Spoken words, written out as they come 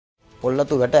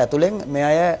පොල්ලතු වැට ඇතුලෙන් මේ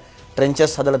අය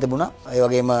ට්‍රෙන්චස් හදලා තිබුණා. ඒ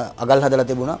වගේම අගල් හදලා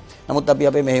තිබුණා. නමුත් අපි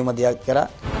අපේ මෙහෙයුම දියක් කරා.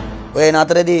 ඔය එන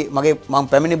අතරේදී මම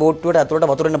පැමිණි බෝට්ටුවට ඇතුලට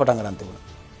වතුර එන්න පටන් ගන්න තිබුණා.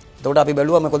 එතකොට අපි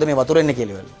බැලුවා මොකද මේ වතුර එන්නේ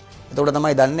කියලා. එතකොට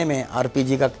තමයි දන්නේ මේ RPG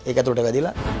එකක් ඒක ඇතුලට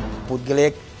වැදිලා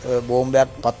පුද්ගලයෙක් බෝම්බයක්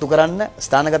පත්තු කරන්න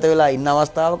ස්ථානගත වෙලා ඉන්න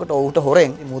අවස්ථාවකට ඔහුට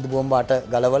හොරෙන් මුදු බෝම්බ අට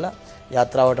ගලවලා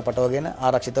යාත්‍රාවට පටවගෙන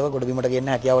ආරක්ෂිතව ගොඩබිමට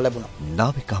ගෙන්න හැකියාව ලැබුණා.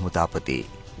 නාවික හමුදාපති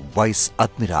වයිස්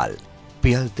අද්මිරාල්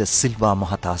පියල් ද සිල්වා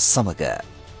මහතා සමග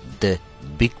ද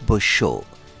බිග් බොස් ෂෝ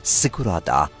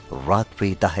සිකුරාදා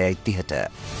රාත්‍රී 10:30ට